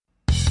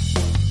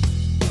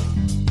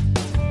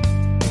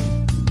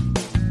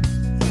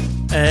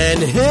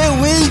And here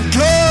we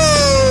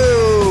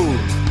go!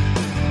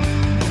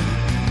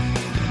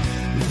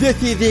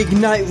 This is the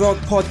Ignite Rock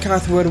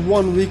podcast, where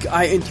 1 week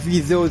I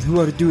interview those who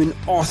are doing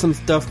awesome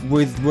stuff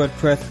with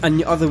WordPress, and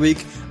the other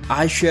week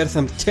I share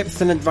some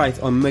tips and advice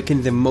on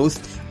making the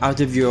most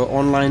out of your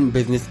online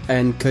business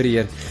and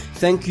career.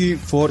 Thank you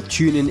for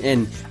tuning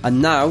in.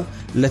 And now,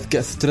 let's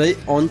get straight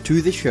on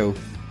to the show.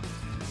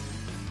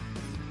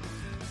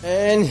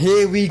 And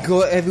here we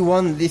go,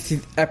 everyone. This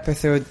is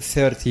episode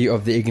 30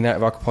 of the Ignite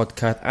Rock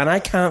podcast, and I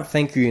can't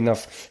thank you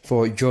enough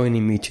for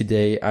joining me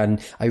today, and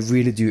I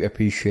really do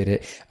appreciate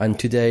it. And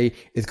today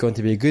is going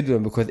to be a good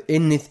one, because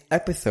in this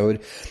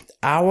episode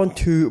I want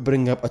to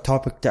bring up a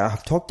topic that I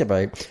have talked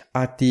about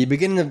at the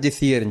beginning of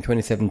this year in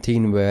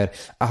 2017, where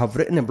I have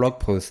written a blog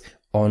post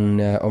on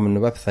the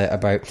website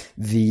about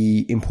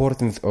the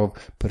importance of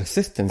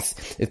persistence,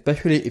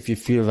 especially if you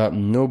feel that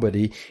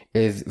nobody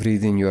is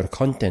reading your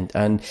content.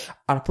 And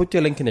I'll put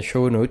your link in the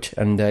show note,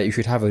 and you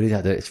should have a read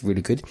at it. It's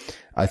really good,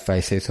 if I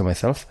say so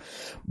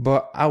myself.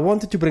 But I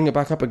wanted to bring it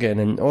back up again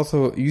and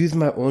also use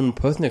my own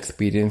personal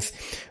experience,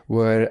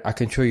 where I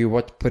can show you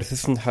what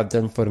persistence has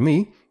done for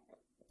me,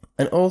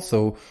 and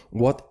also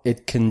what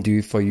it can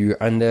do for you.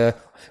 And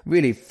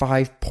really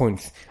 5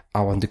 points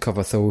I want to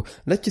cover. So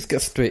let's just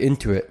get straight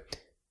into it.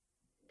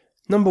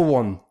 Number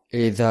one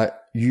is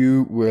that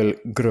you will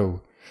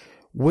grow.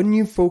 When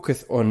you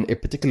focus on a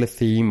particular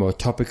theme or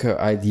topic or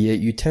idea,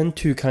 you tend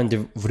to kind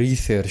of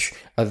research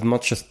as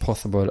much as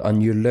possible,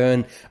 and you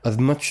learn as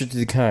much as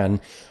you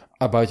can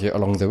about it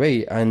along the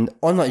way. And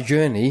on that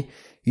journey,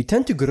 you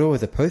tend to grow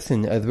as a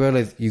person, as well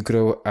as you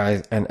grow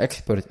as an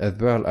expert as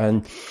well.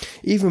 And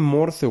even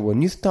more so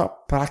when you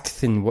start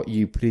practicing what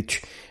you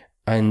preach,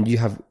 and you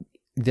have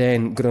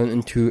then grown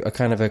into a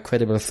kind of a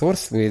credible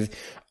source with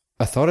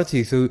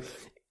authority. So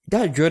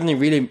that journey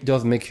really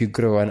does make you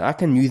grow, and I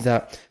can use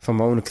that from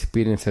my own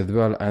experience as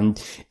well. And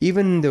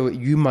even though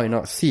you might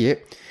not see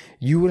it,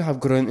 you will have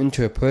grown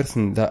into a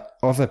person that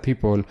other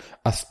people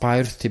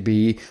aspires to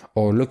be,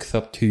 or looks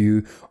up to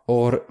you,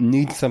 or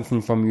needs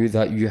something from you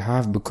that you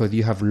have, because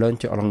you have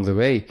learned it along the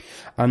way.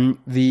 And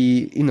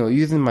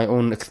using my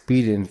own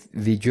experience,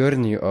 the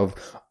journey of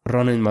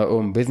running my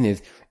own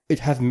business, it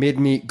has made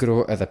me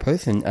grow as a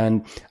person,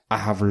 and I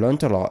have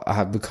learned a lot. I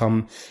have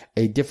become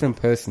a different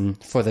person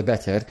for the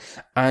better,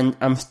 and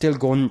I'm still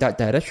going that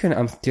direction.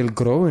 I'm still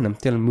growing. I'm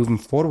still moving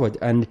forward.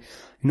 And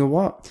you know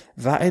what?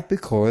 That is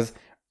because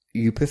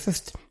you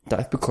persist.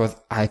 That is because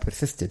I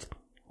persisted.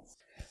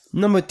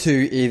 Number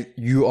two is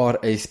you are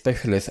a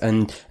specialist,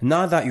 and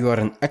now that you are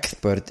an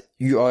expert,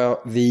 you are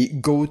the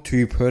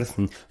go-to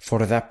person for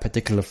that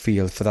particular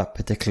field, for that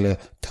particular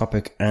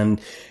topic. And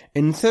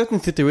in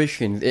certain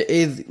situations, it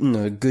is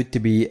good to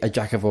be a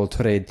jack of all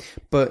trades,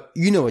 but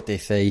you know what they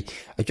say,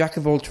 a jack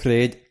of all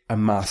trades, a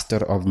master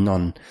of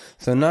none.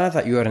 So now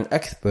that you are an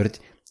expert,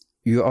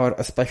 you are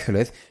a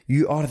specialist,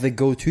 you are the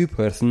go-to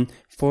person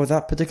for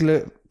that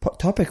particular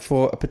topic,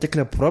 for a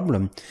particular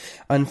problem.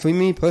 And for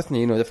me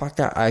personally, the fact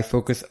that I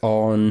focus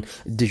on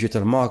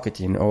digital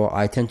marketing, or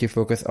I tend to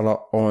focus a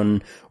lot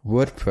on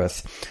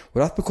WordPress,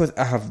 well, that's because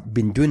I have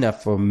been doing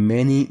that for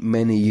many,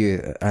 many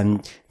years,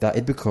 and that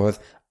is because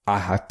I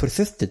have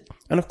persisted.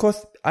 And of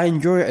course, I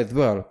enjoy it as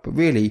well, but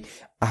really,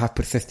 I have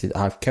persisted.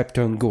 I have kept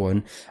on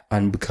going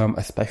and become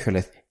a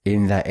specialist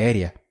in that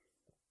area.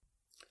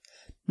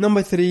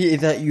 Number three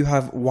is that you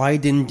have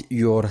widened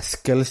your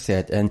skill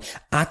set, and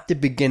at the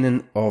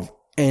beginning of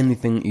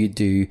anything you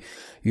do,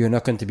 you're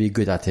not going to be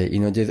good at it.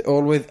 There's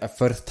always a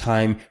first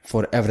time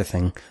for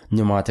everything,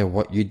 no matter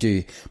what you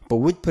do. But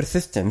with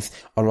persistence,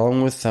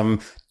 along with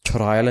some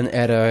trial and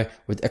error,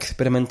 with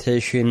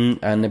experimentation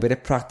and a bit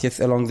of practice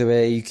along the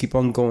way, you keep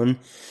on going,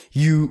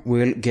 you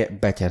will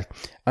get better.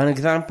 An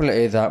example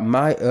is that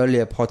my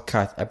earlier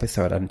podcast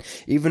episode, and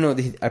even though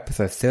this is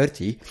episode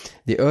 30,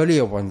 the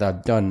earlier one that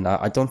I've done,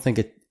 I don't think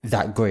it's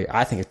that great.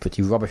 I think it's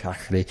pretty rubbish,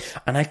 actually,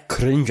 and I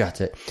cringe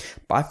at it.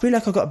 But I feel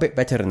like I got a bit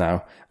better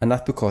now, and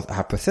that's because I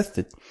have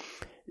persisted.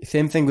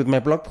 Same thing with my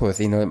blog posts.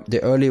 The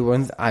early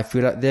ones, I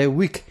feel like they're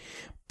weak,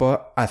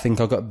 but I think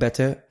I got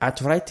better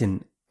at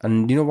writing.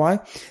 And you know why?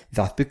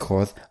 That's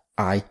because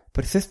I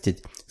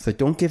persisted. So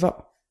don't give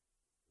up.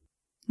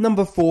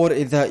 Number four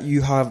is that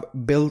you have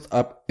built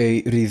up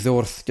a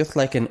resource, just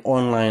like an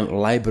online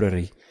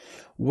library.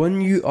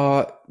 When you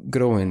are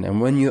growing and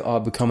when you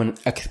are becoming an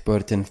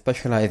expert and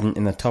specializing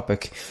in a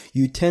topic,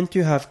 you tend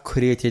to have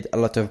created a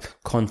lot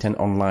of content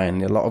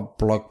online, a lot of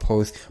blog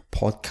posts,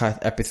 podcast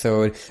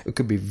episodes, it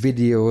could be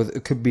videos,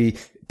 it could be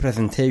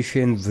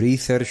presentations,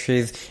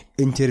 researches,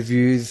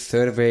 interviews,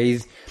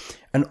 surveys.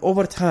 And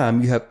over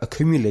time, you have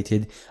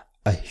accumulated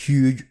a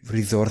huge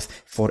resource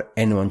for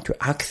anyone to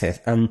access.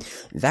 And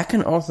that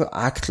can also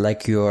act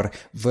like your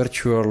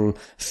virtual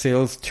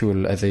sales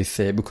tool, as they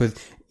say, because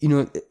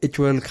it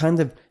will kind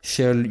of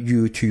sell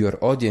you to your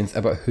audience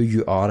about who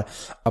you are,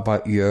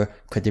 about your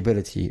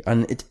credibility.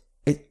 And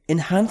it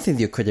enhances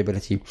your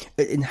credibility.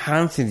 It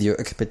enhances your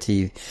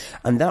expertise.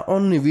 And that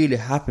only really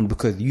happened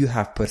because you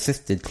have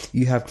persisted.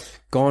 You have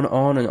gone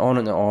on and on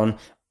and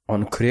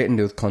on creating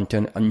those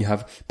content and you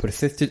have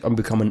persisted on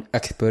becoming an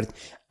expert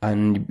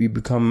and you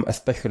become a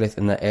specialist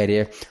in that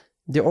area,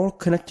 they all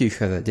connect to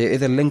each other. There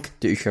is a link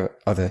to each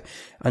other.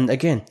 And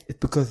again, it's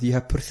because you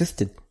have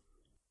persisted.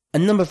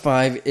 And number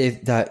 5 is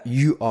that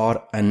you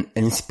are an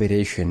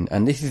inspiration.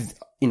 And this is,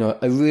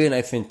 a really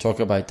nice thing to talk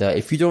about that.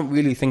 If you don't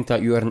really think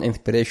that you are an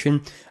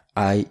inspiration,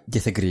 I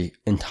disagree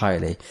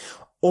entirely.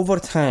 Over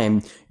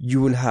time,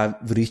 you will have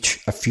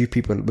reached a few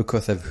people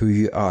because of who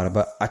you are.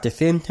 But at the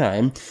same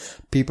time,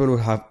 people will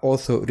have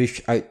also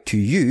reached out to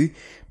you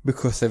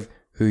because of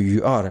who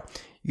you are.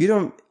 You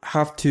don't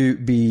have to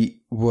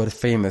be world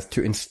famous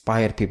to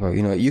inspire people.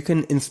 You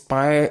can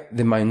inspire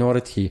the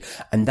minority,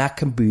 and that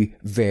can be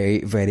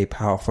very, very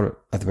powerful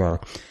as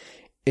well.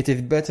 It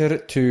is better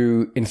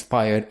to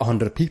inspire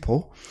 100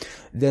 people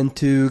than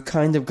to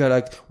kind of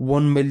get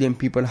 1 million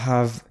people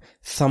have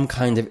some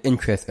kind of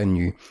interest in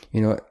you.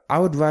 I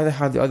would rather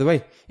have the other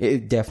way. It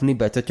is definitely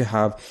better to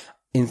have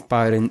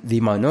inspiring the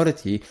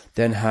minority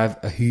than have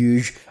a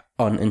huge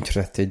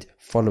uninterested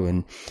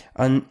following.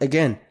 And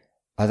again,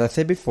 as I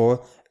said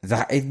before,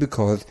 that is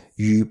because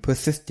you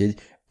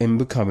persisted in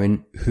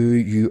becoming who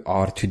you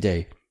are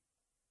today.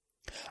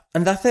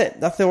 And that's it.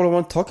 That's all I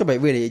want to talk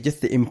about, really. Just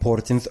the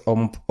importance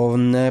on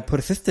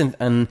persistence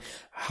and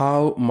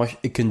how much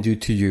it can do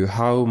to you,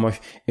 how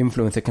much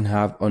influence it can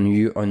have on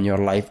you, on your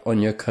life, on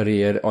your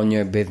career, on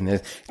your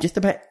business, just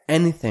about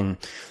anything.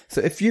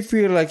 So if you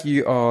feel like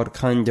you are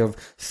kind of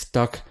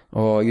stuck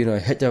or,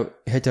 hit a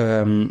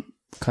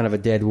kind of a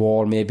dead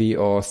wall maybe,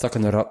 or stuck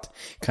in a rut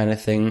kind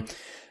of thing,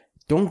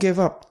 don't give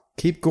up.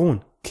 Keep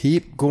going.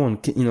 Keep going.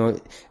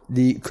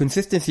 The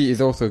consistency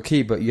is also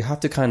key, but you have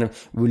to kind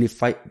of really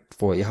fight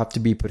for it. You have to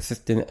be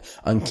persistent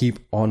and keep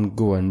on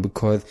going,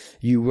 because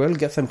you will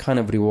get some kind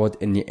of reward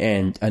in the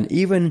end. And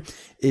even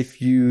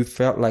if you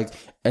felt like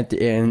at the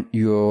end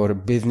your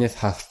business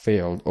has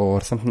failed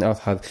or something else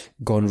has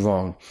gone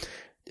wrong,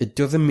 it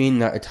doesn't mean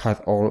that it has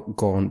all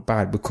gone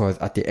bad, because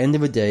at the end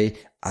of the day,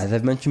 as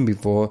I've mentioned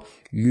before,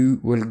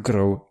 you will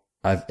grow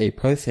as a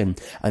person,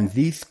 and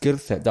these skill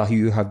set that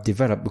you have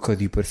developed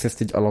because you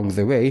persisted along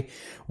the way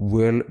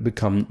will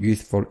become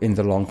useful in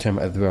the long term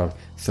as well.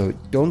 So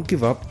don't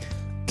give up,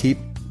 keep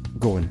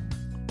going.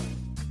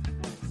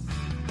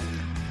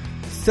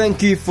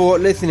 Thank you for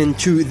listening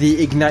to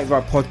the Ignite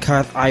Rock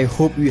podcast. I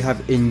hope you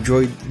have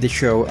enjoyed the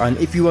show, and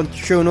if you want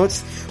show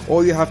notes,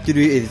 all you have to do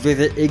is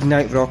visit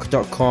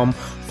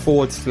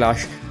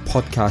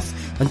igniterock.com/podcast.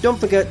 And don't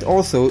forget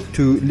also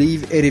to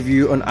leave a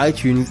review on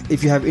iTunes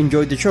if you have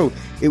enjoyed the show.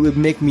 It would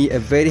make me a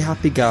very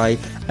happy guy,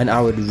 and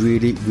I would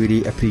really,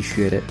 really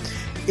appreciate it.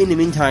 In the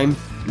meantime,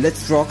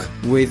 let's rock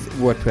with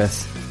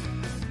WordPress.